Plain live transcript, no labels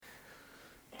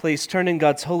Please turn in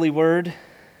God's holy word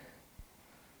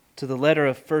to the letter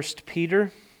of 1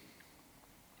 Peter.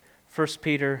 1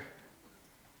 Peter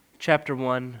chapter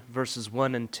 1, verses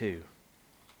 1 and 2.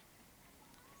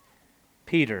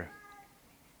 Peter,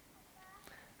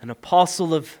 an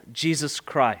apostle of Jesus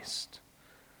Christ,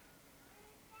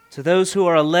 to those who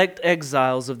are elect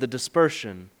exiles of the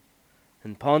dispersion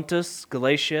in Pontus,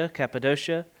 Galatia,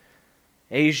 Cappadocia,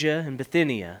 Asia, and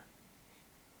Bithynia,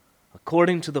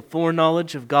 according to the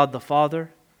foreknowledge of God the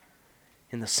Father,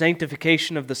 in the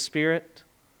sanctification of the Spirit,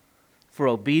 for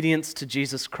obedience to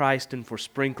Jesus Christ and for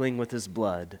sprinkling with His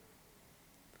blood.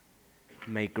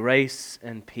 May grace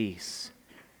and peace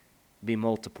be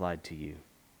multiplied to you.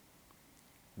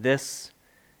 This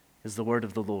is the word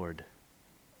of the Lord.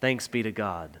 Thanks be to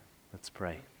God. Let's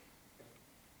pray.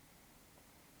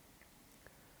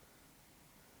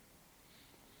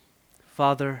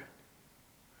 Father,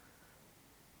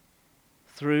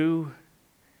 through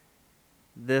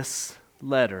this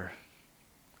letter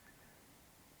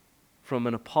from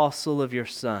an apostle of your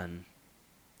Son,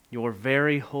 your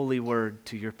very holy word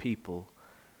to your people,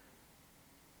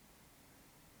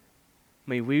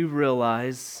 may we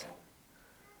realize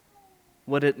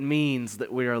what it means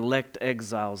that we are elect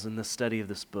exiles in the study of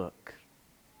this book,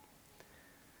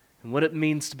 and what it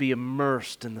means to be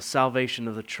immersed in the salvation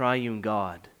of the triune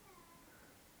God,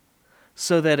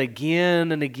 so that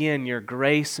again and again your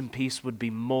grace and peace would be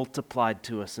multiplied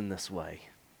to us in this way.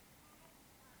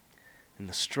 In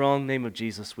the strong name of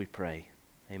Jesus we pray.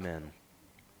 Amen.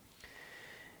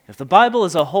 If the Bible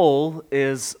as a whole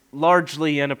is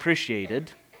largely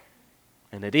unappreciated,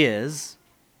 and it is,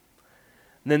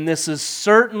 then this is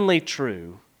certainly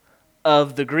true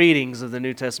of the greetings of the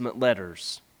New Testament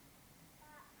letters.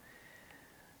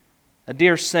 A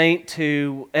dear saint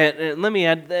who, and let me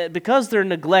add, because they're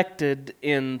neglected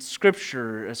in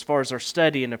Scripture as far as our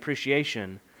study and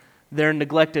appreciation, they're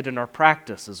neglected in our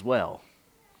practice as well.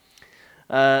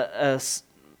 A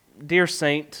dear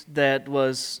saint that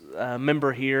was a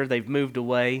member here, they've moved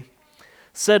away,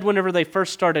 said whenever they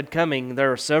first started coming,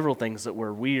 there are several things that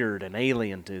were weird and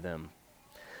alien to them.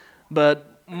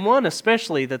 But one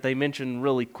especially that they mentioned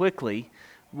really quickly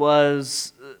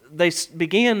was they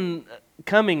began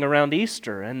coming around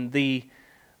Easter, and the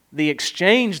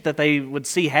exchange that they would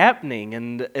see happening,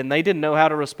 and they didn't know how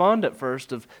to respond at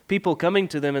first, of people coming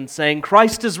to them and saying,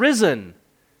 "Christ is risen.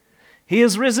 He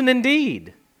is risen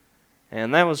indeed."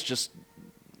 And that was just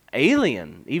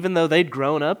alien. Even though they'd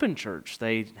grown up in church,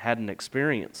 they hadn't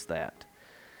experienced that.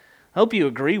 I hope you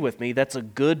agree with me, that's a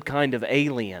good kind of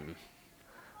alien.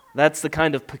 That's the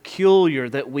kind of peculiar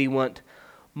that we want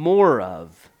more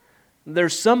of.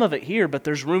 There's some of it here, but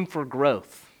there's room for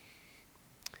growth.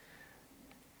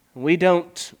 We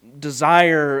don't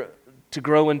desire to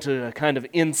grow into a kind of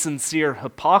insincere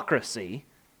hypocrisy,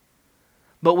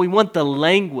 but we want the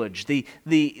language, the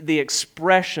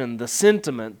expression, the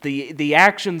sentiment, the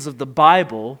actions of the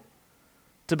Bible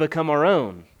to become our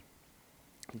own.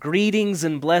 Greetings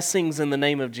and blessings in the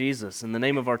name of Jesus, in the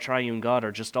name of our triune God,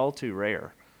 are just all too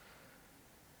rare.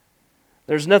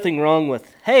 There's nothing wrong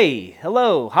with, "Hey,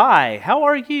 hello, hi, how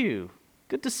are you?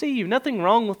 Good to see you." Nothing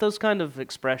wrong with those kind of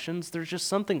expressions. There's just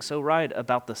something so right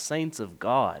about the saints of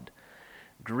God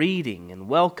greeting and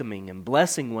welcoming and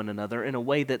blessing one another in a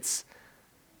way that's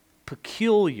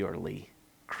peculiarly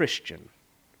Christian.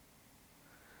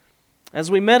 As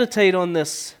we meditate on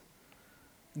this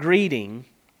greeting,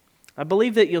 I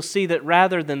believe that you'll see that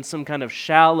rather than some kind of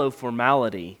shallow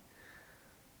formality,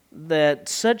 that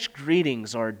such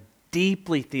greetings are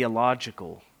deeply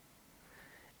theological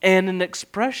and an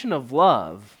expression of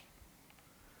love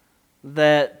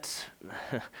that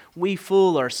we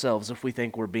fool ourselves if we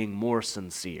think we're being more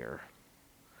sincere.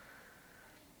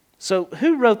 So,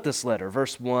 who wrote this letter?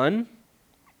 Verse 1,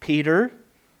 Peter,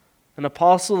 an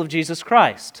apostle of Jesus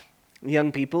Christ.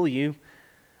 Young people, you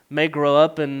may grow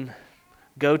up and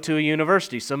go to a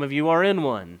university. Some of you are in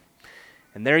one.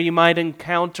 And there you might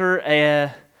encounter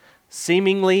a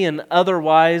seemingly and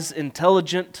otherwise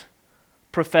intelligent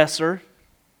professor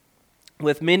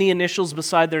with many initials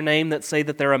beside their name that say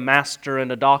that they're a master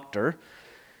and a doctor.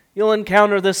 You'll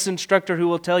encounter this instructor who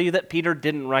will tell you that Peter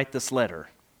didn't write this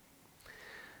letter.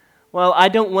 Well, I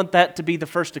don't want that to be the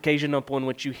first occasion upon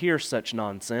which you hear such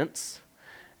nonsense.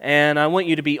 And I want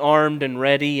you to be armed and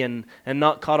ready and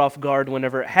not caught off guard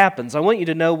whenever it happens. I want you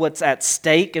to know what's at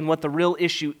stake and what the real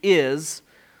issue is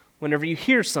whenever you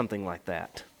hear something like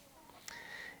that.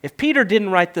 If Peter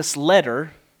didn't write this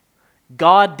letter,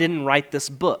 God didn't write this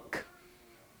book.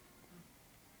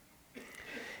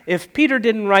 If Peter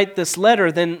didn't write this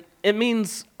letter, then it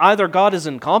means either God is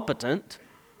incompetent,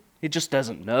 he just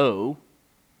doesn't know,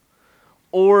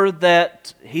 or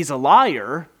that he's a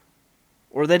liar,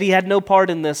 or that he had no part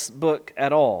in this book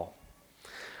at all.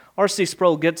 R.C.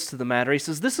 Sproul gets to the matter. He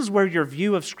says, this is where your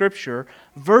view of Scripture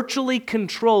virtually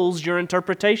controls your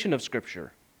interpretation of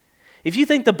Scripture. If you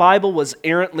think the Bible was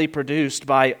errantly produced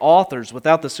by authors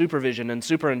without the supervision and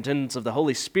superintendence of the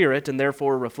Holy Spirit and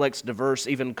therefore reflects diverse,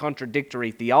 even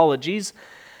contradictory theologies,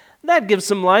 that gives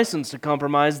some license to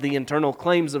compromise the internal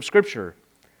claims of Scripture.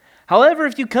 However,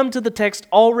 if you come to the text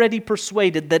already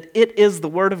persuaded that it is the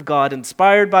Word of God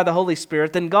inspired by the Holy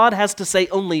Spirit, then God has to say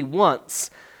only once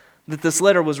that this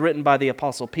letter was written by the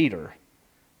Apostle Peter.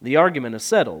 The argument is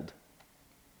settled.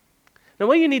 Now,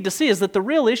 what you need to see is that the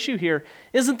real issue here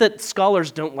isn't that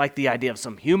scholars don't like the idea of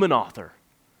some human author.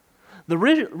 The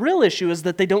real issue is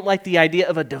that they don't like the idea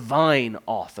of a divine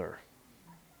author.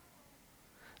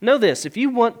 Know this, if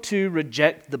you want to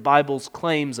reject the Bible's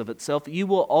claims of itself, you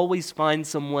will always find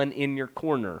someone in your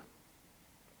corner.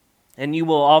 And you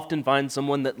will often find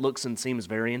someone that looks and seems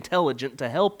very intelligent to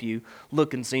help you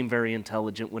look and seem very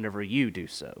intelligent whenever you do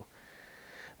so.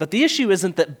 But the issue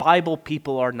isn't that Bible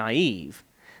people are naive.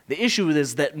 The issue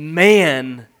is that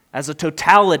man, as a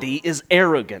totality, is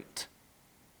arrogant.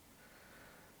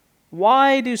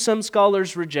 Why do some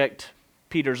scholars reject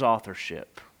Peter's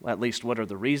authorship? At least, what are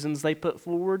the reasons they put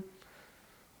forward?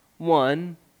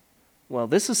 One, well,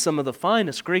 this is some of the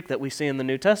finest Greek that we see in the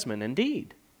New Testament,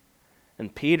 indeed.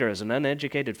 And Peter, as an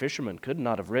uneducated fisherman, could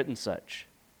not have written such.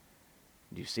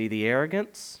 Do you see the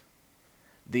arrogance?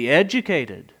 The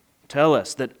educated tell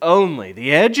us that only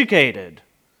the educated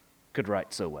could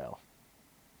write so well.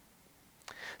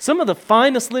 Some of the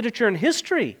finest literature in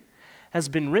history has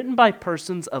been written by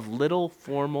persons of little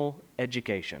formal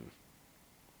education.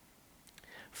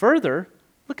 Further,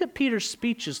 look at Peter's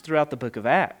speeches throughout the book of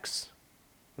Acts.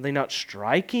 Are they not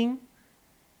striking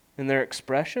in their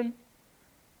expression?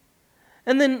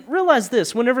 And then realize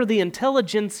this, whenever the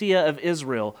intelligentsia of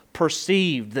Israel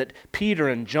perceived that Peter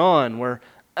and John were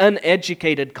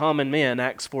uneducated common men,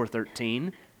 Acts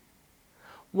 4:13,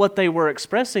 what they were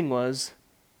expressing was,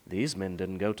 these men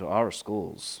didn't go to our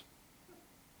schools.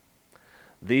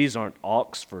 These aren't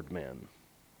Oxford men.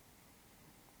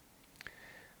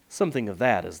 Something of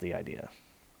that is the idea.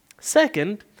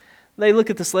 Second, they look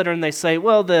at this letter and they say,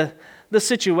 well, the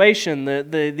situation,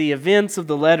 the events of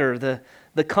the letter,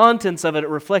 the contents of it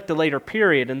reflect a later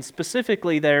period, and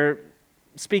specifically they're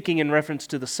speaking in reference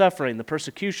to the suffering, the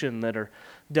persecution that are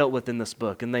dealt with in this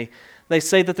book. And they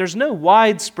say that there's no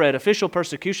widespread official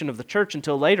persecution of the church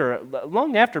until later,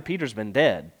 long after Peter's been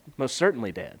dead, most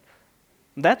certainly dead.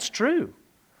 That's true.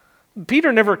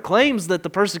 Peter never claims that the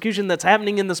persecution that's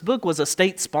happening in this book was a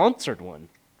state-sponsored one.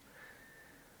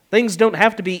 Things don't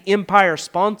have to be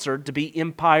empire-sponsored to be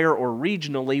empire or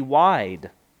regionally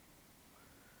wide.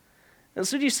 And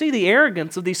so do you see the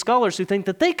arrogance of these scholars who think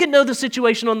that they can know the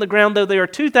situation on the ground, though they are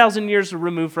 2,000 years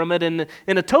removed from it in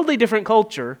a totally different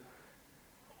culture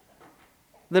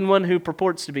than one who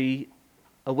purports to be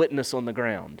a witness on the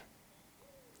ground?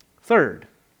 Third,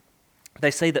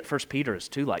 they say that 1 Peter is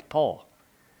too like Paul.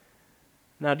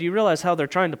 Now, do you realize how they're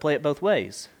trying to play it both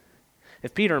ways?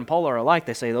 If Peter and Paul are alike,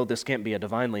 they say, oh, this can't be a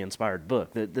divinely inspired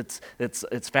book.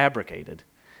 It's fabricated.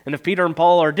 And if Peter and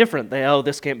Paul are different,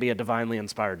 this can't be a divinely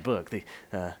inspired book. They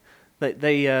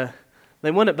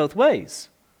want it both ways.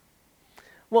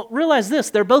 Well, realize this,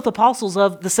 they're both apostles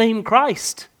of the same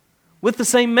Christ, with the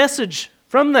same message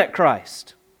from that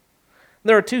Christ.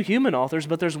 There are two human authors,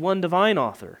 but there's one divine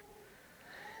author.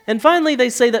 And finally, they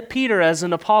say that Peter, as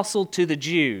an apostle to the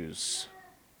Jews,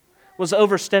 was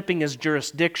overstepping his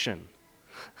jurisdiction.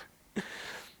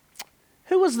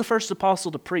 Who was the first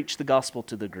apostle to preach the gospel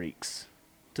to the Greeks,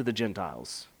 to the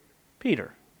Gentiles?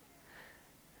 Peter.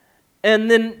 And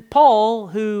then Paul,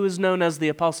 who is known as the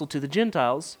apostle to the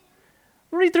Gentiles,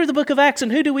 read through the book of Acts,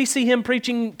 and who do we see him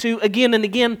preaching to again and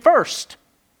again first?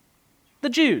 The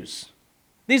Jews.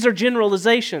 These are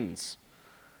generalizations.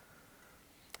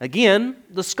 Again,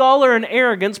 the scholar in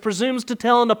arrogance presumes to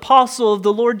tell an apostle of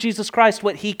the Lord Jesus Christ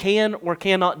what he can or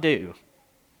cannot do.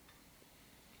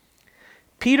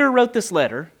 Peter wrote this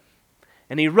letter,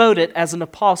 and he wrote it as an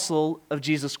apostle of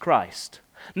Jesus Christ.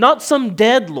 Not some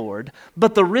dead Lord,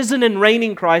 but the risen and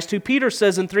reigning Christ, who Peter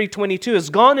says in 3:22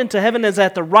 has gone into heaven, is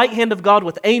at the right hand of God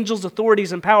with angels,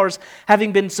 authorities, and powers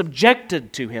having been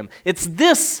subjected to him. It's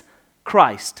this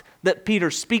Christ that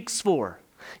Peter speaks for.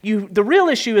 The real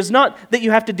issue is not that you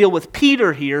have to deal with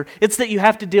Peter here, it's that you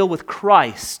have to deal with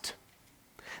Christ.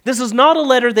 This is not a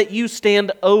letter that you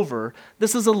stand over,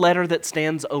 this is a letter that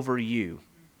stands over you.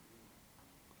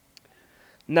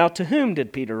 Now, to whom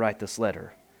did Peter write this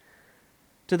letter?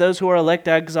 to those who are elect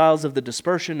exiles of the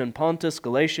dispersion in Pontus,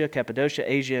 Galatia, Cappadocia,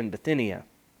 Asia, and Bithynia.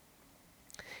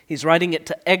 He's writing it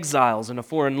to exiles in a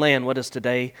foreign land, what is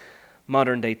today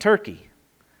modern-day Turkey.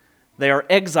 They are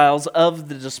exiles of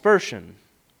the dispersion.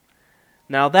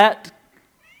 Now that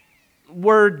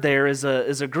word there is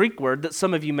a Greek word that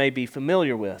some of you may be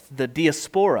familiar with, the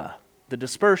diaspora, the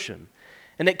dispersion.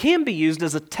 And it can be used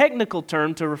as a technical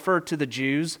term to refer to the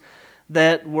Jews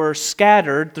that were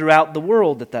scattered throughout the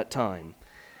world at that time.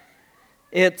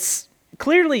 It's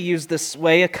clearly used this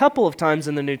way a couple of times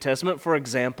in the New Testament. For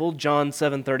example, John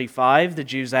 7:35, the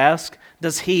Jews ask,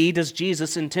 does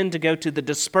Jesus intend to go to the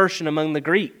dispersion among the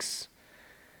Greeks?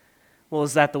 Well,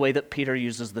 is that the way that Peter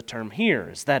uses the term here?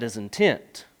 Is that his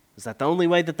intent? Is that the only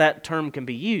way that that term can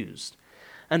be used?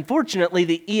 Unfortunately,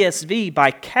 the ESV,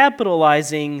 by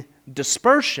capitalizing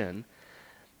dispersion,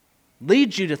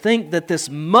 leads you to think that this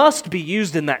must be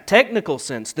used in that technical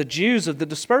sense, the Jews of the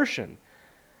dispersion.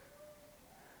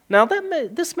 Now,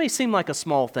 this may seem like a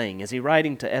small thing. Is he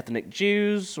writing to ethnic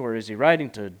Jews, or is he writing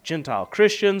to Gentile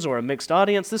Christians, or a mixed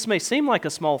audience? This may seem like a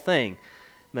small thing,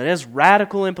 but it has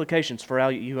radical implications for how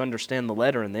you understand the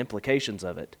letter and the implications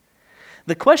of it.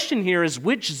 The question here is,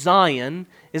 which Zion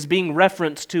is being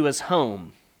referenced to as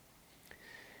home?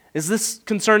 Is this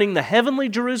concerning the heavenly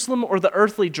Jerusalem or the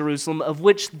earthly Jerusalem of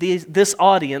which this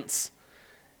audience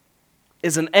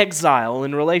is an exile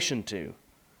in relation to?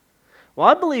 Well,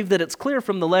 I believe that it's clear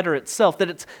from the letter itself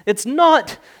that it's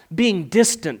not being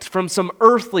distant from some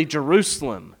earthly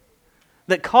Jerusalem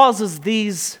that causes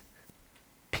these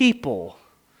people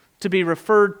to be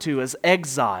referred to as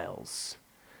exiles,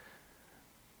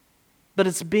 but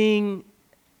it's being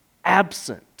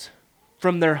absent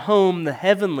from their home, the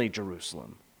heavenly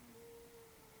Jerusalem,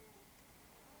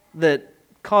 that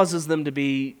causes them to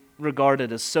be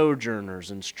regarded as sojourners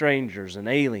and strangers and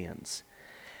aliens.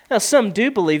 Now, some do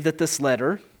believe that this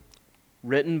letter,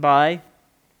 written by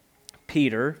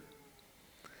Peter,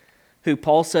 who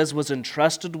Paul says was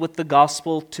entrusted with the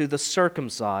gospel to the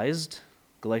circumcised,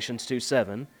 Galatians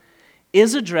 2:7,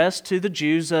 is addressed to the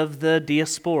Jews of the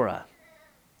diaspora,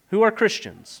 who are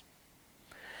Christians.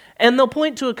 And they'll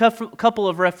point to a couple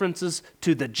of references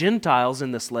to the Gentiles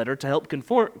in this letter to help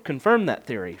confirm that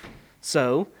theory.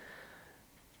 So,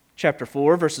 chapter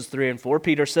 4, verses 3 and 4,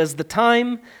 Peter says, the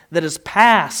time that is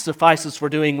past suffices for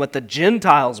doing what the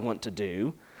Gentiles want to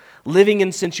do, living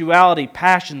in sensuality,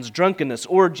 passions, drunkenness,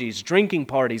 orgies, drinking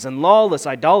parties, and lawless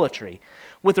idolatry.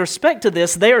 With respect to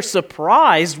this, they are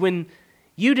surprised when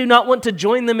you do not want to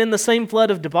join them in the same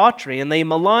flood of debauchery, and they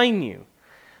malign you.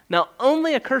 Now,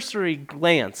 only a cursory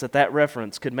glance at that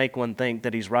reference could make one think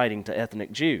that he's writing to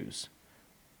ethnic Jews,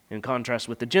 in contrast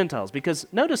with the Gentiles, because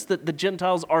notice that the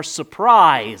Gentiles are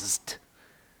surprised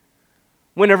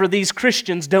whenever these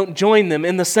Christians don't join them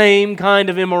in the same kind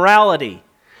of immorality.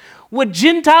 Would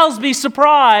Gentiles be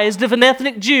surprised if an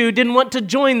ethnic Jew didn't want to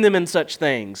join them in such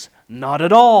things? Not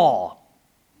at all.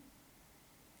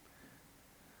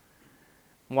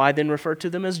 Why then refer to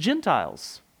them as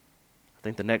Gentiles? I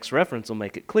think the next reference will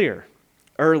make it clear.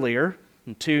 Earlier,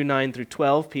 in 2:9 through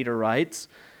 12, Peter writes,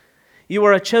 you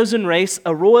are a chosen race,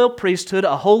 a royal priesthood,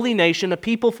 a holy nation, a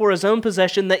people for his own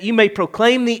possession, that you may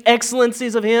proclaim the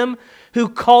excellencies of him who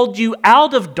called you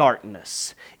out of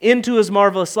darkness into his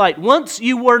marvelous light. Once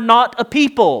you were not a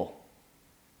people.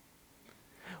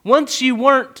 Once you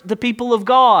weren't the people of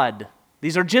God.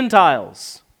 These are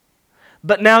Gentiles.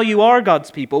 But now you are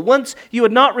God's people. Once you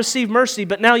had not received mercy,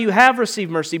 but now you have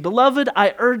received mercy. Beloved,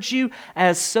 I urge you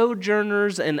as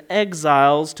sojourners and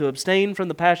exiles to abstain from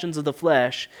the passions of the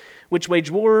flesh, which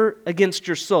wage war against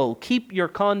your soul. Keep your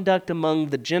conduct among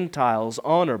the Gentiles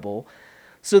honorable,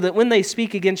 so that when they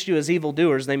speak against you as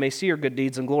evildoers, they may see your good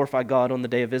deeds and glorify God on the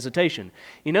day of visitation.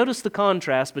 You notice the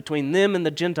contrast between them and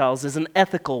the Gentiles is an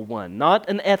ethical one, not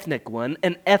an ethnic one,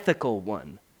 an ethical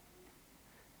one.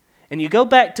 And you go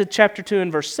back to chapter 2 and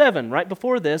verse 7, right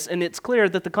before this, and it's clear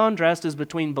that the contrast is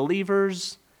between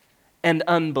believers and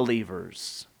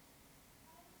unbelievers.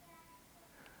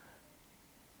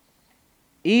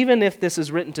 Even if this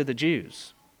is written to the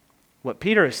Jews, what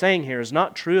Peter is saying here is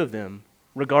not true of them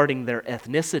regarding their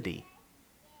ethnicity.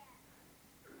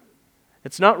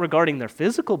 It's not regarding their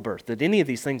physical birth that any of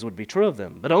these things would be true of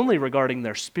them, but only regarding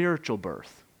their spiritual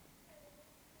birth.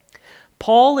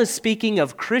 Paul is speaking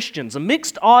of Christians, a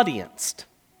mixed audience,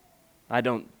 I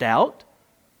don't doubt,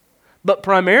 but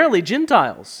primarily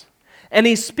Gentiles. And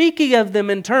he's speaking of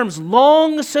them in terms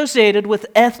long associated with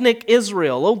ethnic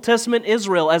Israel, Old Testament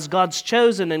Israel, as God's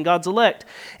chosen and God's elect.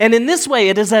 And in this way,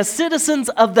 it is as citizens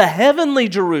of the heavenly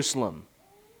Jerusalem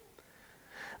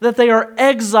that they are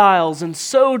exiles and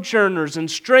sojourners and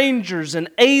strangers and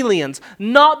aliens,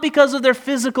 not because of their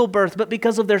physical birth, but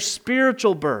because of their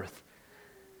spiritual birth.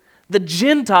 The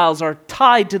Gentiles are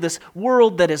tied to this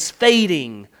world that is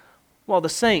fading, while the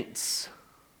saints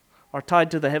are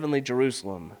tied to the heavenly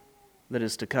Jerusalem that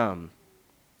is to come.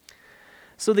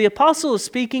 So the apostle is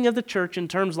speaking of the church in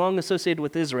terms long associated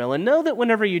with Israel. And know that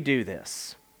whenever you do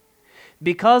this,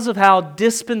 because of how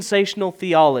dispensational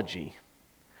theology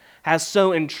has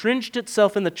so entrenched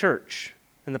itself in the church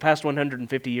in the past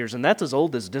 150 years, and that's as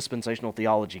old as dispensational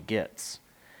theology gets.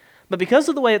 But because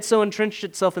of the way it's so entrenched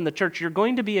itself in the church, you're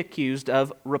going to be accused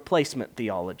of replacement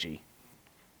theology,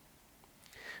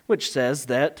 which says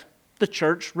that the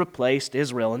church replaced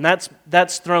Israel. And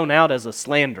that's thrown out as a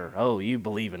slander. Oh, you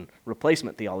believe in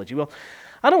replacement theology. Well,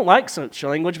 I don't like such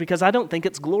language because I don't think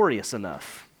it's glorious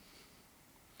enough.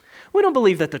 We don't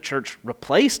believe that the church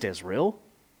replaced Israel.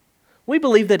 We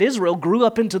believe that Israel grew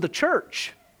up into the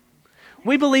church.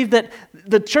 We believe that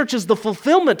the church is the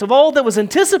fulfillment of all that was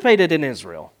anticipated in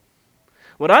Israel.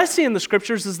 What I see in the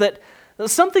scriptures is that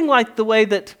something like the way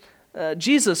that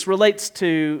Jesus relates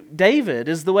to David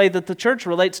is the way that the church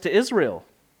relates to Israel.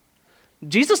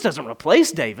 Jesus doesn't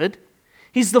replace David.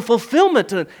 He's the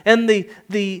fulfillment and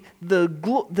the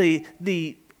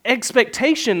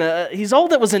expectation. He's all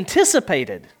that was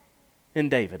anticipated in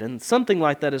David. And something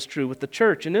like that is true with the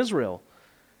church in Israel.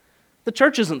 The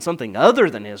church isn't something other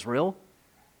than Israel.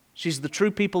 She's the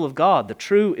true people of God, the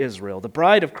true Israel, the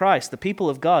bride of Christ, the people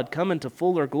of God come into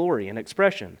fuller glory and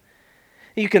expression.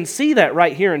 You can see that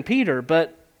right here in Peter,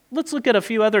 but let's look at a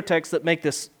few other texts that make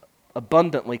this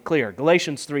abundantly clear.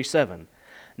 Galatians 3:7.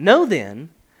 Know then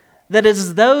that it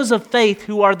is those of faith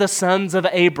who are the sons of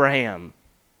Abraham.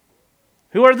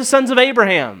 Who are the sons of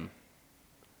Abraham?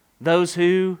 Those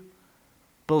who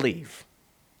believe.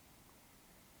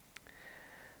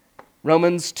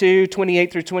 Romans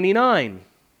 2:28 through 29.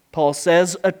 Paul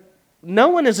says, no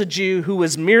one is a Jew who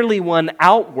is merely one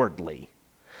outwardly,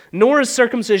 nor is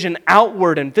circumcision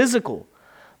outward and physical,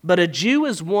 but a Jew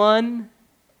is one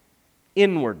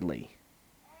inwardly.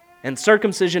 And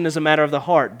circumcision is a matter of the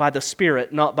heart, by the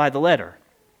Spirit, not by the letter.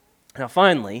 Now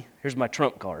finally, here's my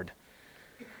trump card.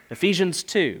 Ephesians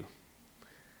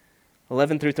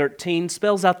 2:11 through 13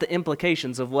 spells out the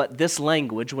implications of what this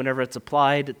language, whenever it's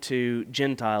applied to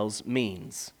Gentiles,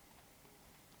 means.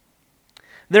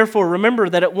 Therefore, remember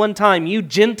that at one time you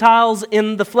Gentiles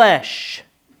in the flesh,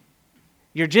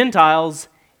 you're Gentiles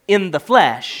in the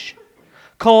flesh,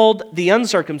 called the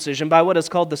uncircumcision by what is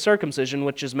called the circumcision,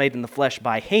 which is made in the flesh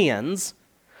by hands.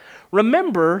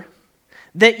 Remember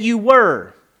that you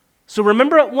were. So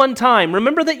remember at one time,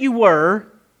 remember that you were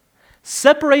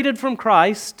separated from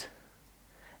Christ,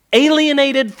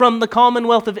 alienated from the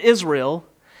commonwealth of Israel,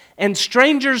 and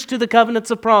strangers to the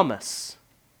covenants of promise.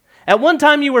 At one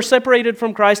time you were separated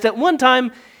from Christ. At one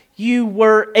time you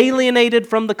were alienated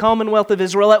from the commonwealth of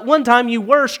Israel. At one time you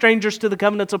were strangers to the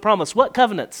covenants of promise. What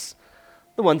covenants?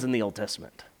 The ones in the Old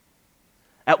Testament.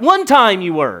 At one time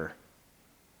you were.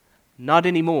 Not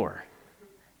anymore.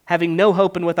 Having no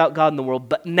hope and without God in the world.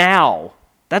 But now,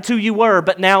 that's who you were.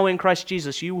 But now in Christ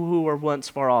Jesus, you who were once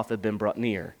far off have been brought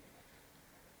near.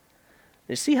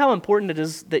 You see how important it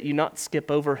is that you not skip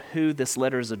over who this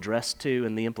letter is addressed to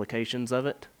and the implications of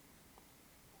it?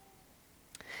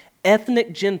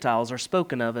 Ethnic Gentiles are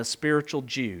spoken of as spiritual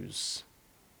Jews,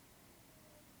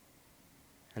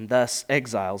 and thus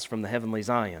exiles from the heavenly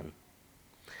Zion.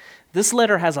 This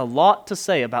letter has a lot to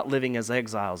say about living as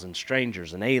exiles and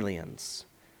strangers and aliens.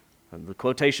 And the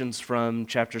quotations from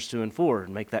chapters 2 and 4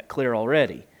 make that clear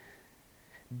already.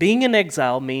 Being an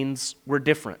exile means we're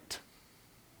different.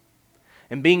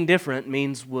 And being different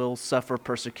means we'll suffer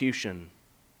persecution,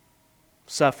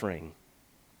 suffering.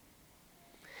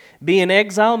 Being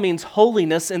exile means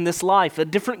holiness in this life, a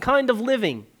different kind of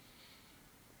living,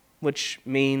 which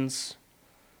means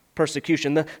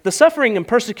persecution. The suffering and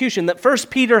persecution that 1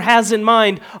 Peter has in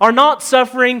mind are not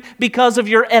suffering because of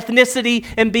your ethnicity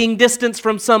and being distanced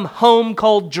from some home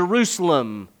called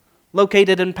Jerusalem,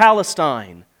 located in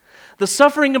Palestine. The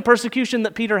suffering and persecution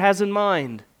that Peter has in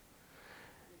mind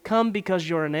come because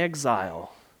you're an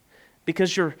exile,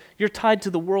 because you're tied to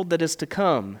the world that is to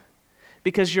come,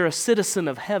 because you're a citizen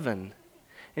of heaven,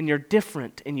 and you're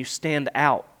different and you stand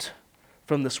out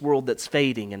from this world that's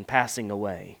fading and passing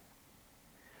away.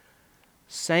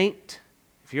 Saint,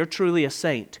 if you're truly a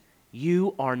saint,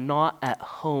 you are not at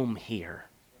home here.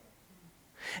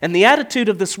 And the attitude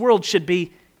of this world should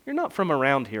be, you're not from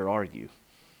around here, are you?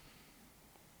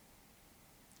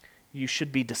 You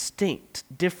should be distinct,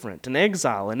 different, an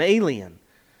exile, an alien.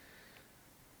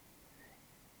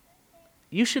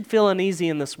 You should feel uneasy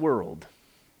in this world.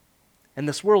 and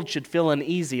this world should feel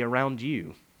uneasy around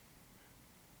you.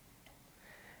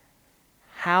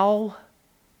 How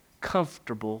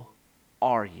comfortable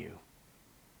are you?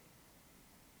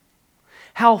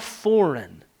 How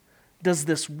foreign does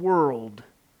this world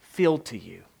feel to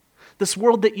you? This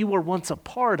world that you were once a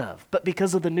part of, but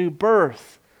because of the new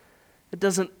birth, it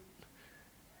doesn't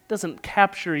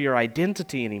capture your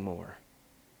identity anymore.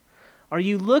 Are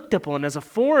you looked upon as a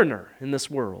foreigner in this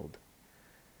world?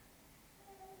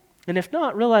 And if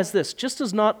not, realize this: just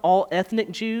as not all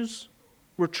ethnic Jews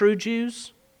were true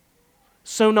Jews,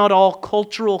 so not all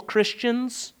cultural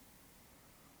Christians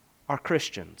are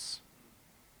Christians.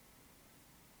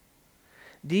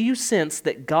 Do you sense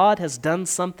that God has done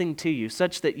something to you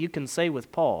such that you can say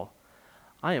with Paul,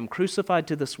 I am crucified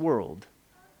to this world,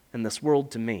 and this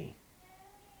world to me?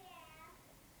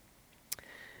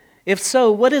 If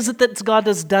so, what is it that God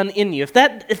has done in you? If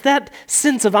that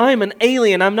sense of I am an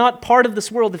alien, I'm not part of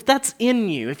this world, if that's in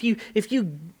you, if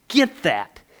you get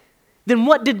that, then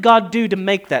what did God do to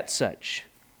make that such?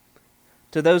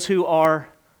 To those who are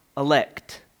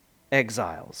elect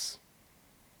exiles.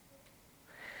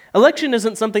 Election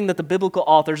isn't something that the biblical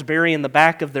authors bury in the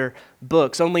back of their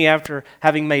books only after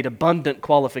having made abundant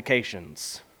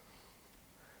qualifications.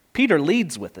 Peter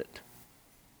leads with it.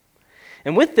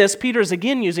 And with this, Peter is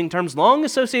again using terms long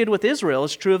associated with Israel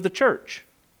as true of the church.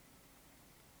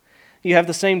 You have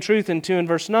the same truth in 2 and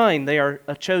verse 9. They are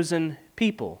a chosen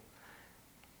people.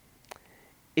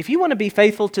 If you want to be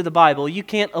faithful to the Bible, you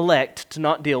can't elect to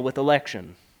not deal with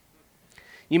election.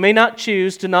 You may not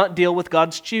choose to not deal with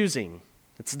God's choosing.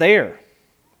 It's there.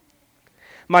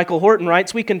 Michael Horton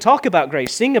writes, we can talk about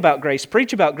grace, sing about grace,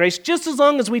 preach about grace, just as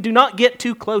long as we do not get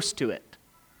too close to it.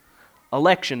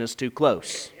 Election is too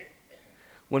close.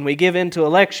 When we give in to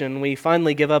election, we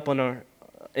finally give up on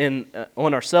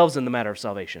ourselves in the matter of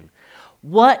salvation.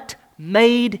 What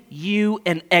made you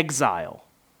an exile?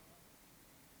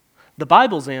 The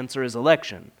Bible's answer is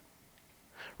election.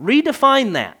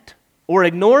 Redefine that or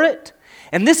ignore it,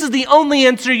 and this is the only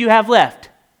answer you have left.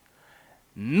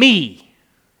 Me.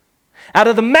 Out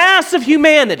of the mass of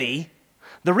humanity,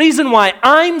 the reason why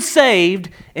I'm saved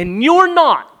and you're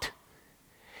not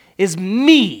is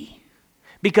me,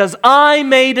 because I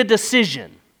made a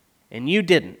decision and you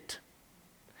didn't.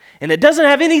 And it doesn't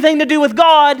have anything to do with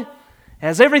God, it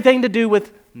has everything to do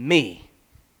with me.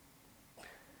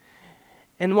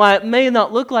 And why it may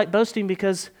not look like boasting,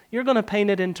 because you're going to paint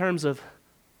it in terms of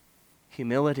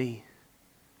humility,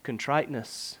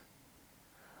 contriteness.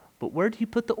 But where do you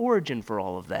put the origin for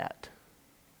all of that?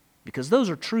 Because those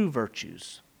are true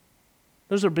virtues.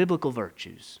 Those are biblical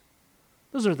virtues.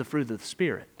 Those are the fruit of the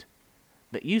Spirit.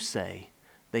 But you say,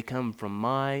 they come from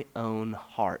my own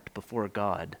heart before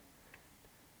God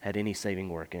had any saving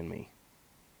work in me.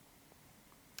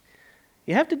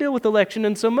 You have to deal with election,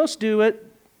 and so most do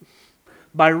it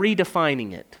by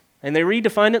redefining it. And they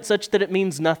redefine it such that it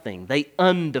means nothing. They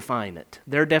undefine it.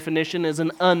 Their definition is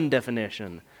an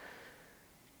undefinition.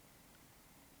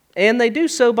 And they do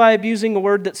so by abusing a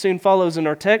word that soon follows in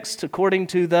our text, according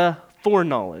to the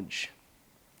foreknowledge.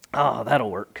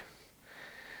 That'll work.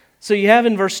 So you have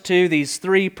in verse 2 these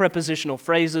three prepositional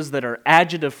phrases that are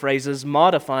adjective phrases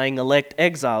modifying elect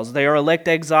exiles. They are elect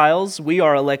exiles. We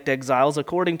are elect exiles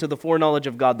according to the foreknowledge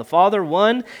of God the Father.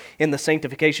 1, in the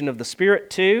sanctification of the Spirit.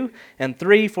 2, and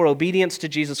 3, for obedience to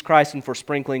Jesus Christ and for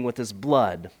sprinkling with His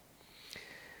blood.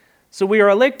 So we are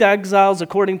elect exiles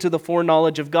according to the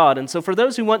foreknowledge of God. And so for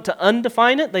those who want to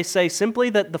undefine it, they say simply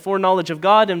that the foreknowledge of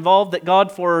God involved that God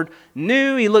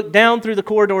foreknew, He looked down through the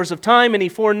corridors of time, and He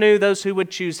foreknew those who would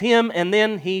choose Him, and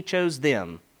then He chose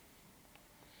them.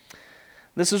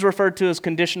 This is referred to as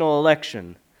conditional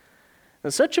election. Now,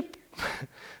 such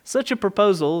a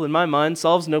proposal, in my mind,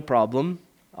 solves no problem,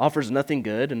 offers nothing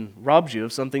good, and robs you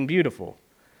of something beautiful.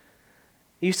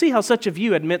 You see how such a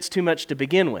view admits too much to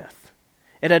begin with.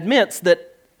 It admits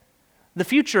that the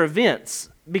future events,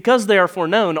 because they are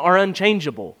foreknown, are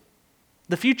unchangeable.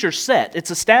 The future's set, it's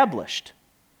established.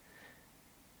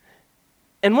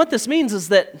 And what this means is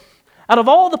that out of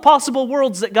all the possible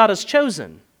worlds that God has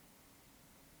chosen,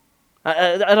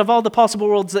 out of all the possible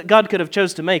worlds that God could have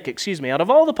chose to make, out of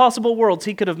all the possible worlds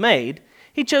He could have made,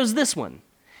 He chose this one,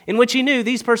 in which He knew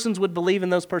these persons would believe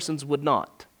and those persons would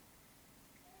not.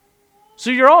 So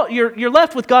you're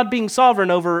left with God being sovereign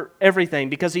over everything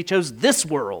because He chose this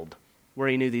world where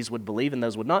He knew these would believe and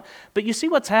those would not. But you see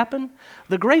what's happened?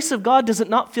 The grace of God, does it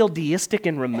not feel deistic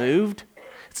and removed?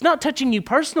 It's not touching you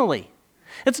personally.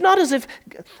 It's not as if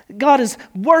God is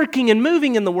working and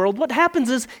moving in the world. What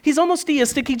happens is He's almost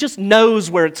deistic. He just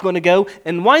knows where it's going to go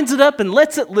and winds it up and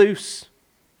lets it loose.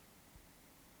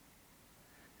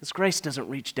 His grace doesn't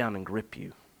reach down and grip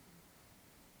you.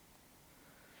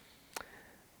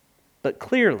 But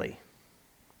clearly,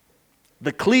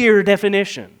 the clear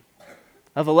definition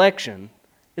of election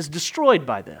is destroyed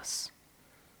by this.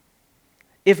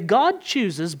 If God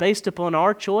chooses based upon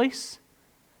our choice,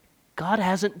 God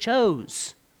hasn't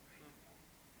chose.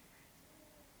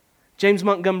 James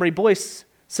Montgomery Boyce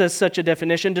says such a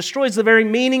definition destroys the very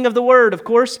meaning of the word, of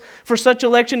course, for such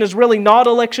election is really not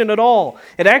election at all.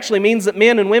 It actually means that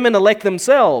men and women elect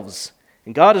themselves,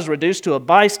 and God is reduced to a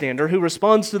bystander who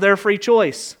responds to their free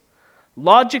choice.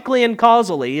 Logically and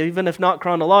causally, even if not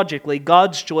chronologically,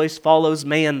 God's choice follows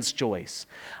man's choice.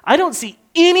 I don't see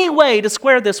any way to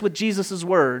square this with Jesus'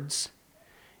 words,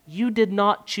 "You did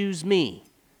not choose me,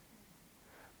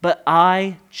 but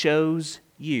I chose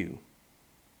you."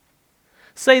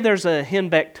 Say there's a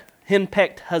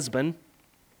henpecked husband,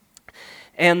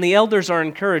 and the elders are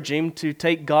encouraging him to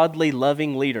take godly,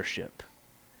 loving leadership.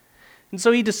 And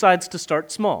so he decides to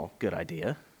start small. Good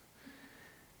idea.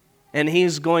 And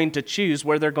he's going to choose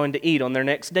where they're going to eat on their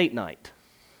next date night.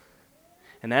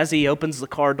 And as he opens the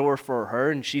car door for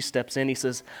her and she steps in, he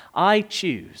says, "I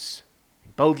choose,"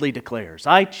 he boldly declares,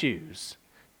 "I choose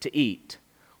to eat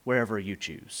wherever you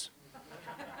choose."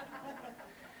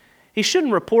 He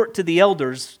shouldn't report to the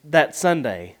elders that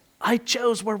Sunday, "I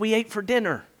chose where we ate for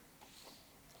dinner."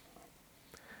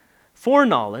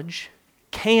 Foreknowledge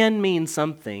can mean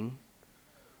something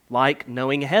like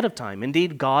knowing ahead of time.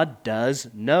 Indeed, God does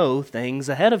know things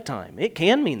ahead of time. It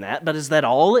can mean that, but is that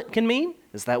all it can mean?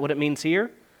 Is that what it means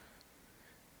here?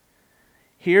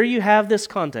 Here you have this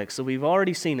context that we've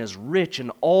already seen is rich in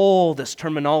all this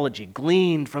terminology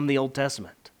gleaned from the Old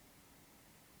Testament.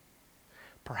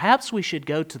 Perhaps we should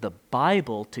go to the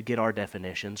Bible to get our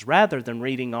definitions rather than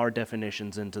reading our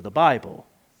definitions into the Bible.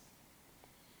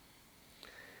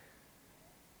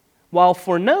 While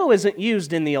foreknow isn't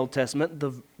used in the Old Testament,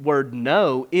 the word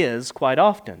know is quite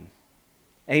often.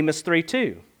 Amos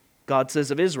 3:2, God says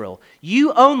of Israel,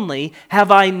 "You only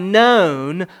have I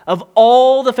known of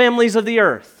all the families of the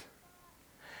earth."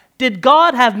 Did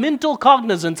God have mental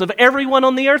cognizance of everyone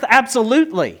on the earth?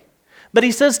 Absolutely. But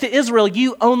he says to Israel,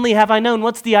 "You only have I known."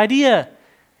 What's the idea?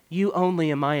 You only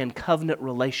am I in covenant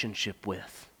relationship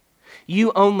with.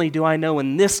 You only do I know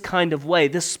in this kind of way,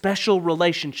 this special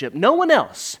relationship. No one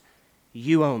else.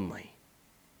 You only.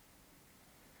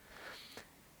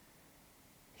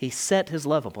 He set his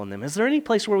love upon them. Is there any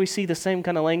place where we see the same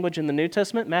kind of language in the New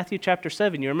Testament? Matthew chapter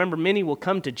 7. You remember many will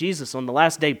come to Jesus on the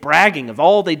last day bragging of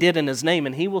all they did in his name,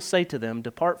 and he will say to them,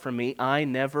 "Depart from me, I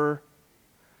never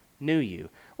knew you."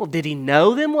 Well, did he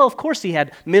know them? Well, of course he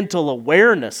had mental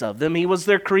awareness of them. He was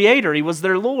their creator. He was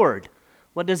their Lord.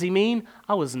 What does he mean?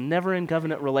 I was never in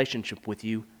covenant relationship with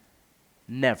you.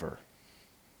 Never.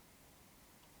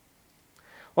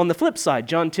 On the flip side,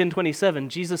 John 10:27,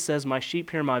 Jesus says, "My sheep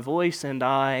hear my voice, and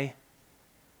I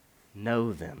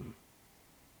know them."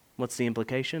 What's the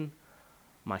implication?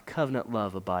 My covenant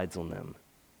love abides on them.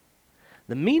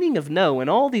 The meaning of know in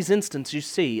all these instances you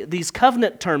see, these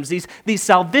covenant terms, these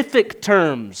salvific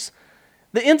terms,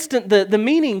 the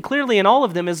meaning clearly in all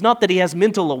of them is not that he has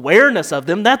mental awareness of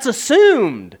them, that's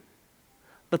assumed.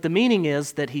 But the meaning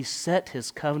is that he set his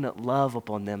covenant love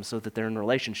upon them so that they're in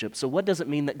relationship. So what does it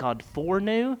mean that God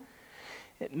foreknew?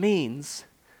 It means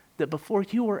that before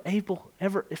you were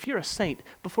if you're a saint,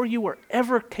 before you were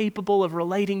ever capable of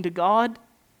relating to God,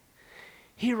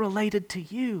 he related to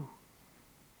you.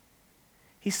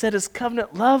 He set his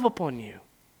covenant love upon you.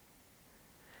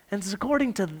 And it's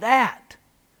according to that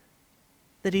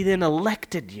he then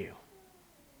elected you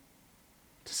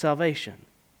to salvation.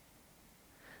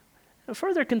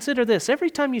 Further, consider this. Every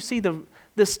time you see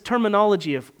this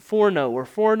terminology of foreknow or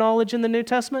foreknowledge in the New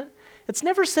Testament, it's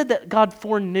never said that God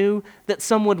foreknew that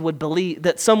some would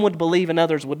believe and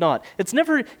others would not. It's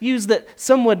never used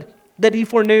that he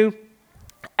foreknew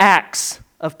acts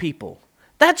of people.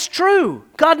 That's true.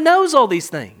 God knows all these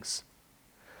things.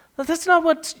 But that's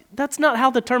not how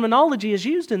the terminology is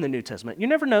used in the New Testament.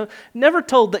 You're never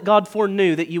told that God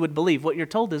foreknew that you would believe. What you're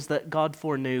told is that God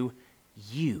foreknew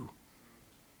you.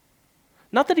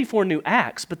 Not that he foreknew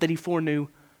acts, but that he foreknew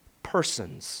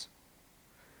persons.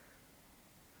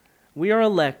 We are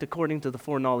elect according to the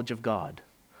foreknowledge of God.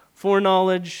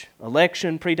 Foreknowledge,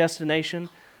 election, predestination,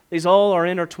 these all are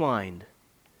intertwined.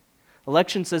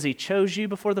 Election says he chose you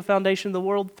before the foundation of the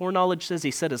world. Foreknowledge says he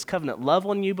set his covenant love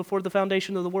on you before the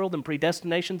foundation of the world. And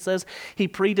predestination says he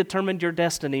predetermined your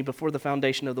destiny before the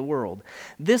foundation of the world.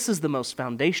 This is the most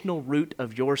foundational root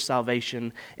of your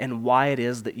salvation and why it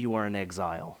is that you are in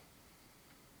exile.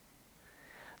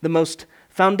 The most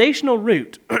foundational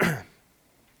root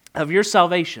of your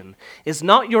salvation is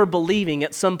not your believing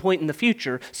at some point in the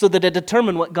future so that it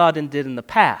determine what God did in the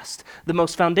past. The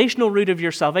most foundational root of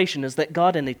your salvation is that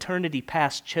God in eternity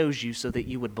past chose you so that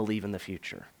you would believe in the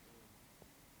future.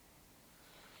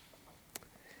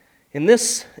 In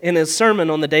his sermon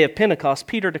on the day of Pentecost,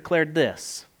 Peter declared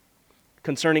this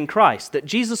concerning Christ, that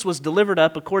Jesus was delivered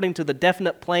up according to the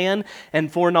definite plan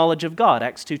and foreknowledge of God,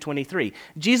 Acts 2:23.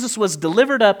 Jesus was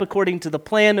delivered up according to the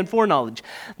plan and foreknowledge.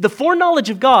 The foreknowledge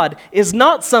of God is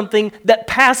not something that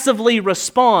passively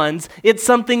responds, it's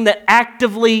something that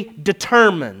actively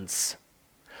determines.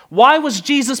 Why was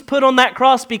Jesus put on that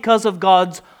cross? Because of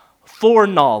God's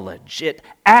foreknowledge. It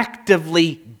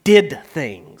actively did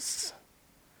things.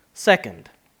 Second,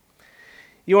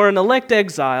 you are an elect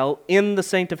exile in the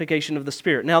sanctification of the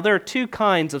Spirit. Now, there are two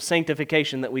kinds of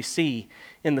sanctification that we see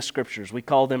in the Scriptures. We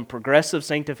call them progressive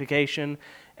sanctification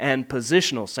and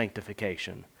positional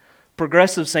sanctification.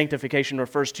 Progressive sanctification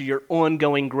refers to your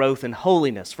ongoing growth in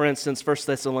holiness. For instance, 1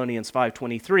 Thessalonians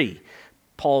 5:23,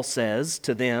 Paul says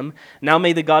to them, "Now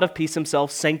may the God of peace himself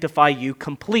sanctify you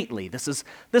completely." This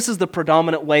is the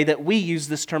predominant way that we use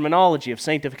this terminology of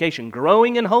sanctification,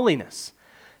 growing in holiness.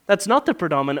 That's not the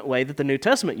predominant way that the New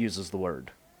Testament uses the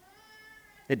word.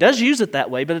 It does use it that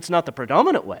way, but it's not the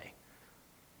predominant way.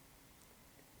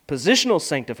 Positional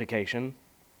sanctification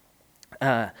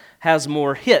has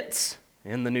more hits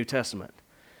in the New Testament.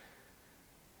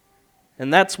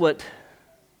 And that's what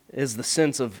is the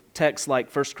sense of texts like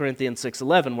 1 Corinthians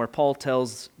 6:11, where Paul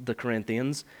tells the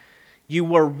Corinthians, you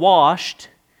were washed,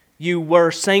 you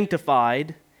were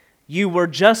sanctified, you were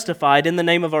justified in the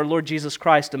name of our Lord Jesus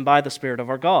Christ and by the Spirit of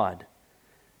our God.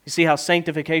 You see how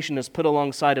sanctification is put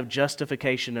alongside of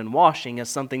justification and washing as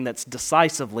something that's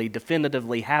decisively,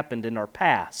 definitively happened in our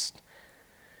past.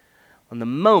 On the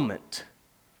moment,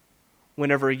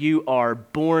 whenever you are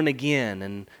born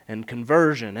again and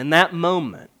conversion, in that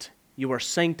moment, you are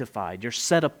sanctified, you're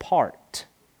set apart.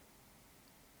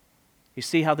 You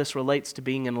see how this relates to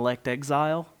being an elect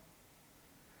exile?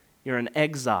 You're an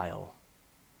exile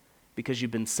because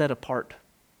you've been set apart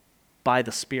by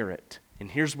the Spirit. And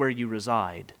here's where you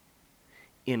reside,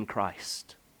 in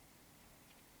Christ.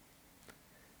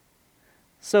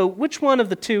 So which one of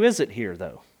the two is it here,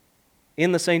 though,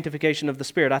 in the sanctification of the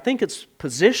Spirit? I think it's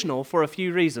positional for a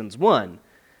few reasons. One,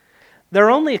 there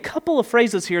are only a couple of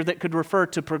phrases here that could refer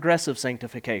to progressive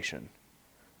sanctification.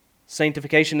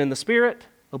 Sanctification in the Spirit,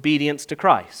 obedience to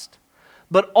Christ.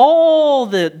 But all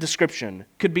the description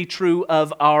could be true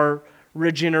of our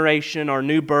regeneration, our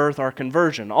new birth, our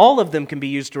conversion. All of them can be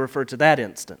used to refer to that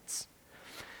instance.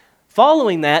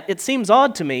 Following that, it seems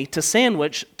odd to me to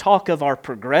sandwich talk of our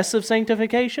progressive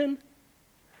sanctification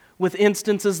with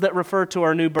instances that refer to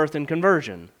our new birth and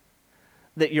conversion.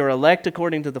 That you're elect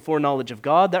according to the foreknowledge of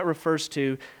God, that refers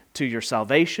to your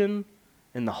salvation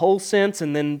in the whole sense,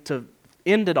 and then to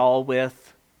end it all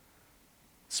with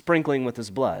sprinkling with His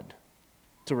blood,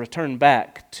 to return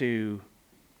back to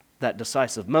that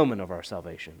decisive moment of our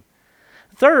salvation.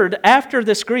 Third, after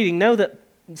this greeting,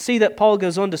 see that Paul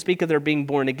goes on to speak of their being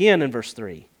born again in verse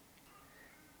 3.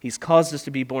 He's caused us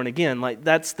to be born again.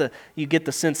 You get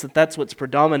the sense that that's what's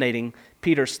predominating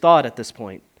Peter's thought at this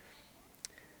point.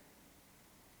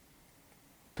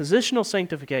 Positional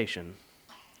sanctification,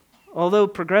 although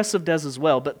progressive does as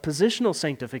well, but positional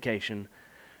sanctification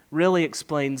really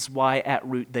explains why at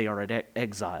root they are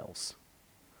exiles.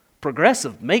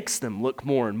 Progressive makes them look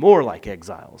more and more like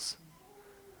exiles.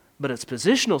 But it's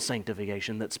positional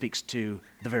sanctification that speaks to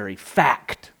the very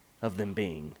fact of them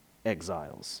being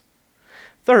exiles.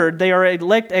 Third, they are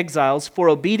elect exiles for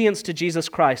obedience to Jesus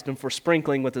Christ and for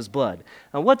sprinkling with His blood.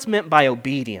 Now, what's meant by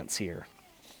obedience here?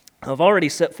 I've already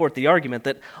set forth the argument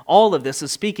that all of this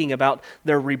is speaking about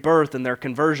their rebirth and their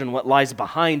conversion, what lies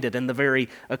behind it, and the very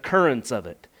occurrence of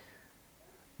it.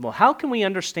 Well, how can we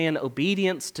understand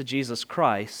obedience to Jesus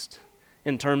Christ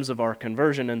in terms of our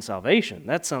conversion and salvation?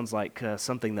 That sounds like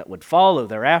something that would follow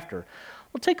thereafter.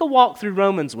 Well, take a walk through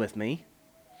Romans with me,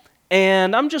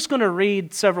 and I'm just going to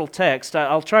read several texts.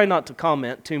 I'll try not to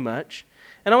comment too much,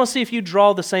 and I want to see if you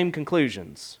draw the same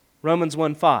conclusions. Romans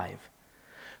 1:5.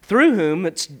 Through whom,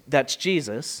 that's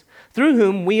Jesus, through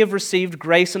whom we have received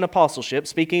grace and apostleship,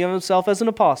 speaking of Himself as an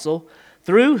apostle,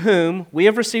 through whom we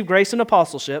have received grace and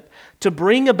apostleship to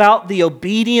bring about the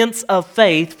obedience of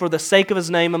faith for the sake of His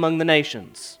name among the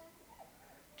nations.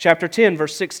 Chapter 10,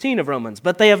 verse 16 of Romans.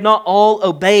 But they have not all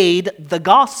obeyed the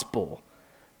gospel.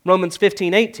 Romans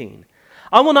 15:18.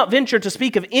 I will not venture to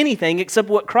speak of anything except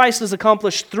what Christ has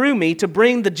accomplished through me to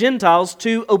bring the Gentiles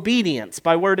to obedience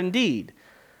by word and deed.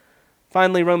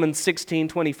 Finally, Romans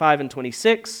 16:25 and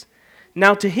 26.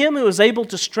 Now to him who is able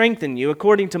to strengthen you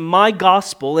according to my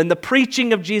gospel and the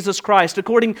preaching of Jesus Christ,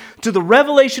 according to the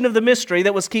revelation of the mystery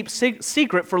that was kept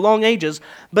secret for long ages,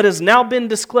 but has now been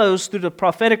disclosed through the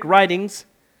prophetic writings,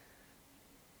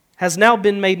 has now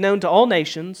been made known to all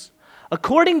nations,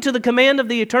 according to the command of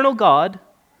the eternal God,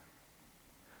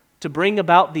 to bring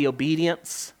about the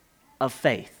obedience of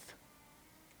faith.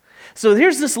 So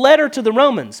here's this letter to the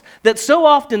Romans that so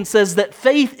often says that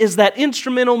faith is that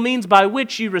instrumental means by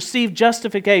which you receive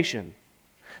justification.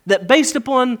 That based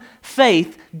upon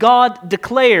faith, God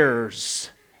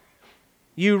declares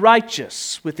you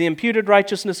righteous with the imputed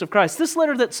righteousness of Christ. This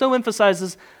letter that so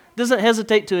emphasizes doesn't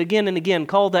hesitate to again and again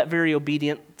call that very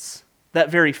obedience,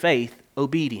 that very faith,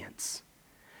 obedience.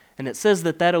 And it says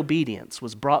that that obedience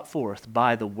was brought forth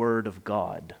by the Word of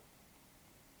God.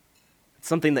 It's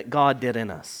something that God did in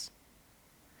us.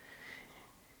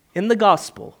 In the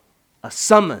gospel, a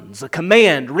summons, a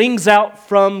command rings out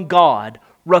from God.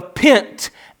 Repent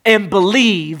and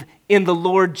believe in the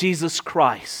Lord Jesus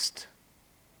Christ.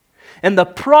 And the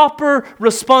proper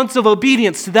response of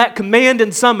obedience to that command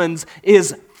and summons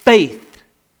is faith.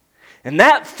 And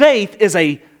that faith is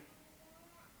a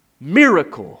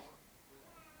miracle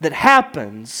that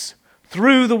happens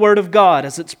through the Word of God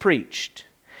as it's preached.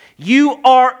 You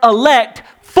are elect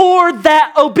for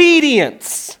that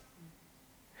obedience.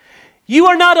 You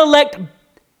are not elect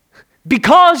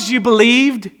because you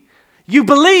believed. You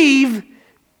believe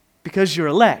because you're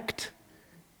elect.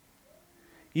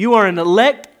 You are an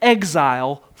elect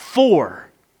exile for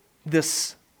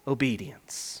this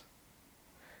obedience.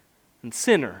 And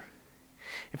sinner,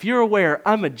 if you're aware,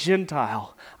 I'm a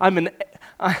Gentile.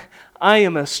 I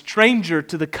am a stranger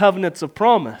to the covenants of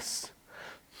promise.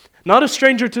 Not a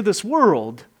stranger to this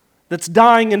world that's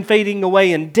dying and fading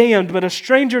away and damned, but a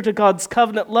stranger to God's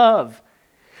covenant love.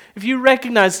 If you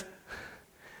recognize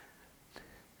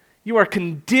you are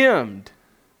condemned,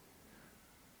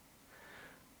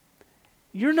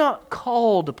 you're not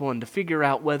called upon to figure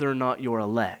out whether or not you're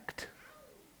elect.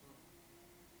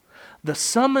 The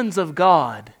summons of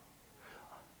God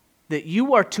that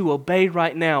you are to obey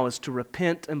right now is to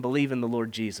repent and believe in the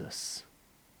Lord Jesus.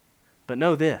 But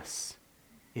know this,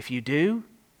 if you do,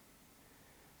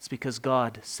 it's because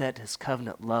God set His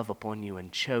covenant love upon you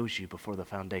and chose you before the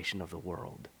foundation of the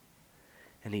world.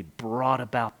 And He brought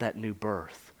about that new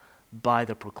birth by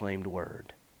the proclaimed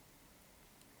word.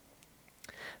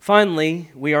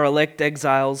 Finally, we are elect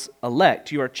exiles,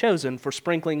 elect. You are chosen for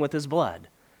sprinkling with His blood.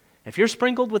 If you're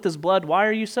sprinkled with His blood, why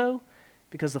are you so?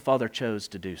 Because the Father chose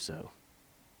to do so.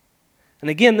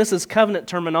 And again, this is covenant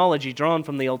terminology drawn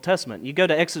from the Old Testament. You go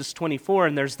to Exodus 24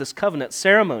 and there's this covenant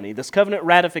ceremony, this covenant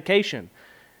ratification.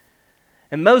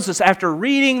 And Moses, after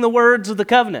reading the words of the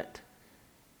covenant,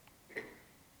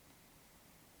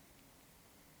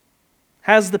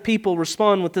 has the people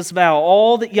respond with this vow: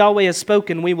 all that Yahweh has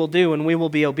spoken we will do, and we will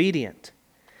be obedient.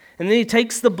 And then he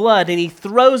takes the blood and he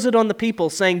throws it on the people,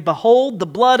 saying, behold, the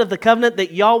blood of the covenant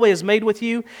that Yahweh has made with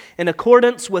you in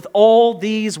accordance with all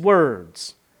these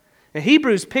words. And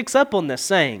Hebrews picks up on this,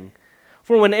 saying,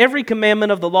 for when every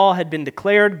commandment of the law had been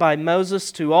declared by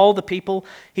Moses to all the people,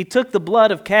 he took the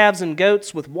blood of calves and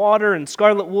goats with water and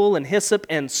scarlet wool and hyssop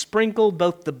and sprinkled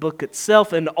both the book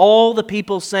itself and all the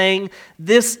people, saying,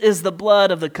 this is the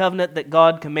blood of the covenant that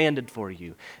God commanded for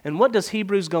you. And what does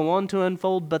Hebrews go on to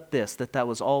unfold but this, that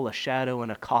was all a shadow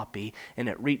and a copy, and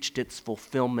it reached its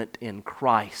fulfillment in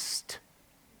Christ.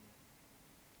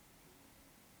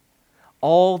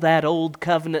 All that old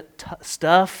covenant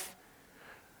stuff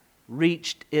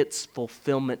reached its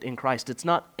fulfillment in Christ. It's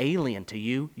not alien to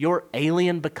you. You're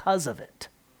alien because of it.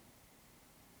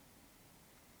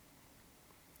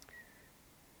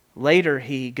 Later,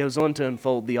 he goes on to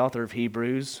unfold, the author of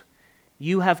Hebrews,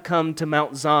 you have come to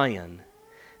Mount Zion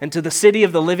and to the city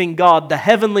of the living God, the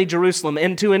heavenly Jerusalem,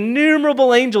 and to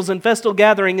innumerable angels in festal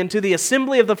gathering, and to the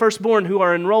assembly of the firstborn who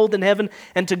are enrolled in heaven,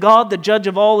 and to God, the judge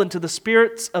of all, and to the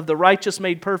spirits of the righteous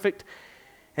made perfect,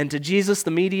 and to Jesus,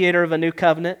 the mediator of a new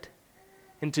covenant,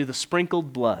 and to the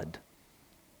sprinkled blood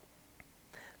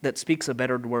that speaks a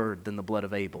better word than the blood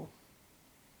of Abel.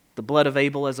 The blood of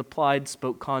Abel, as applied,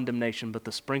 spoke condemnation, but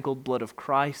the sprinkled blood of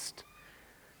Christ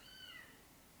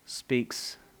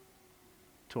speaks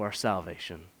to our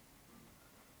salvation.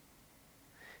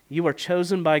 You are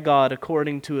chosen by God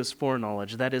according to His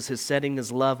foreknowledge, that is, His setting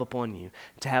His love upon you,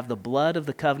 to have the blood of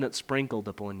the covenant sprinkled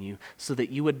upon you, so that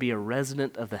you would be a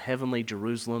resident of the heavenly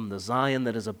Jerusalem, the Zion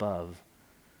that is above,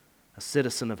 a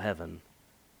citizen of heaven.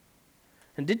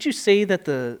 And did you see that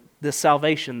the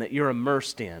salvation that you're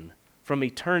immersed in from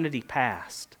eternity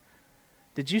past,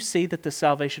 did you see that the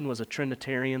salvation was a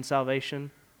Trinitarian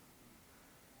salvation?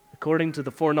 according to the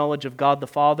foreknowledge of God the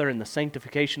Father and the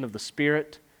sanctification of the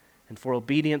Spirit, and for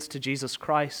obedience to Jesus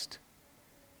Christ.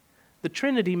 The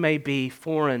Trinity may be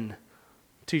foreign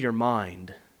to your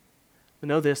mind, but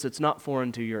know this, it's not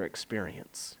foreign to your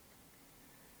experience.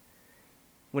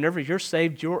 Whenever you're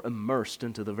saved, you're immersed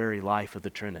into the very life of the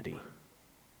Trinity.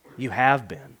 You have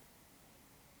been.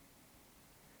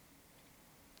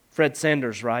 Fred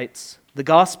Sanders writes, "The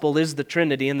gospel is the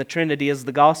Trinity, and the Trinity is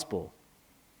the gospel.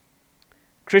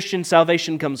 Christian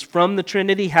salvation comes from the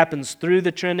Trinity, happens through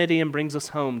the Trinity, and brings us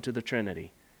home to the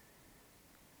Trinity."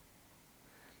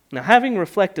 Now, having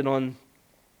reflected on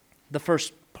the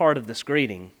first part of this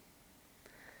greeting,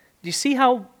 do you see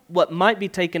how what might be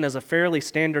taken as a fairly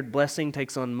standard blessing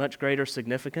takes on much greater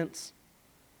significance?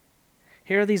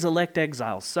 Here are these elect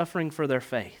exiles suffering for their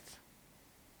faith.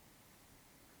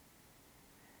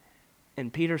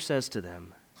 And Peter says to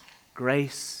them,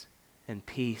 "Grace and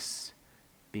peace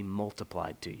be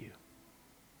multiplied to you."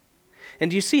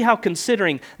 And do you see how,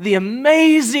 considering the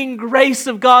amazing grace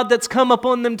of God that's come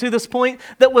upon them to this point,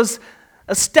 that was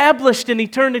established in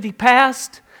eternity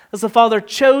past, as the Father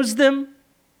chose them,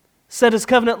 set His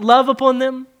covenant love upon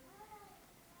them,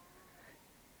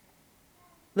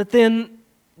 that then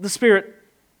the Spirit,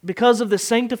 because of this,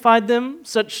 sanctified them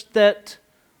such that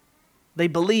they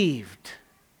believed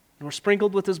and were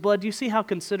sprinkled with His blood. Do you see how,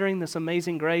 considering this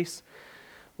amazing grace,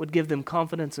 would give them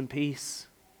confidence and peace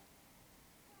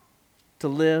to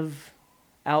live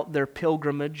out their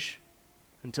pilgrimage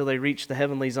until they reach the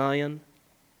heavenly Zion?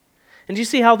 And you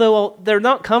see how, though they're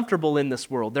not comfortable in this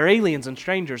world, they're aliens and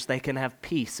strangers, they can have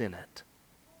peace in it.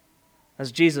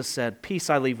 As Jesus said, "Peace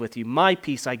I leave with you, my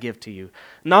peace I give to you.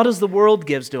 Not as the world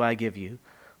gives do I give you.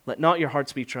 Let not your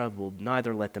hearts be troubled,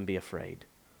 neither let them be afraid."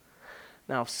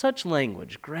 Now, if such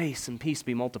language, grace and peace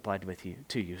be multiplied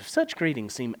to you, if such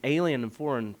greetings seem alien and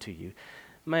foreign to you,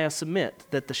 may I submit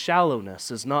that the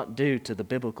shallowness is not due to the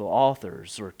biblical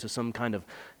authors or to some kind of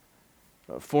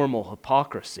formal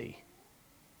hypocrisy,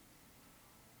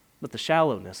 but the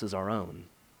shallowness is our own.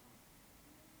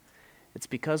 It's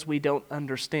because we don't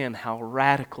understand how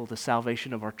radical the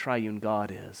salvation of our triune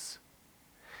God is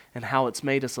and how it's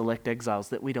made us elect exiles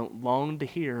that we don't long to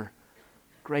hear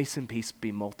grace and peace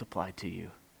be multiplied to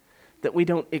you, that we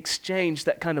don't exchange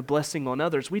that kind of blessing on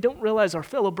others. We don't realize, our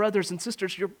fellow brothers and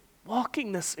sisters, you're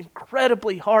walking this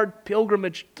incredibly hard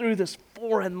pilgrimage through this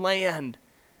foreign land.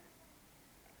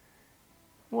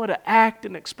 What an act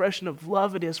and expression of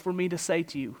love it is for me to say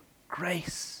to you,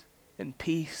 grace and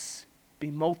peace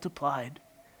be multiplied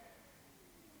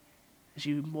as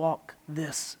you walk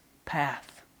this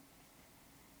path.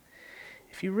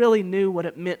 If you really knew what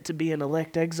it meant to be an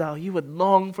elect exile, you would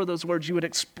long for those words. You would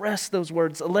express those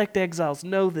words. Elect exiles,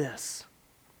 know this,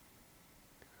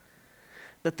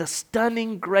 that the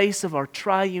stunning grace of our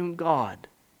triune God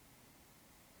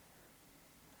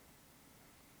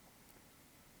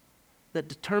that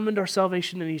determined our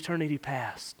salvation in eternity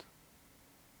past,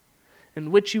 in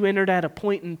which you entered at a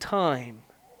point in time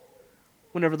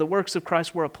whenever the works of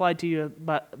Christ were applied to you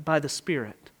by the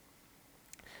Spirit,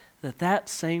 that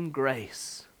same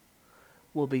grace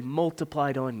will be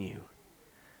multiplied on you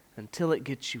until it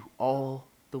gets you all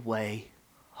the way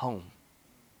home.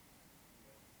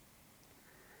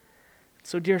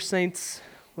 So, dear saints,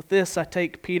 with this I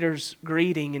take Peter's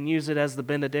greeting and use it as the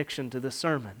benediction to this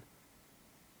sermon.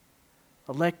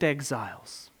 Elect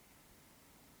exiles,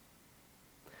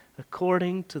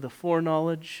 according to the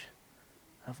foreknowledge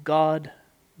of God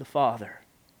the Father,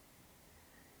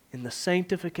 in the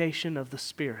sanctification of the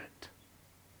Spirit,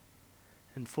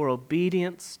 and for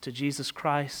obedience to Jesus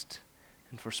Christ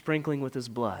and for sprinkling with His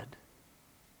blood,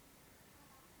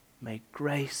 may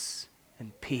grace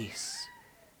and peace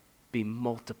be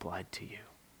multiplied to you.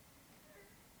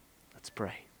 Let's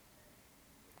pray.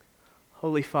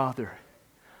 Holy Father,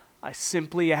 I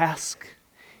simply ask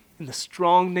in the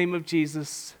strong name of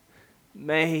Jesus,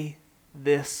 may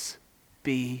this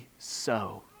be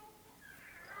so.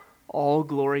 All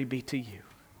glory be to you.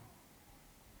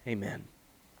 Amen.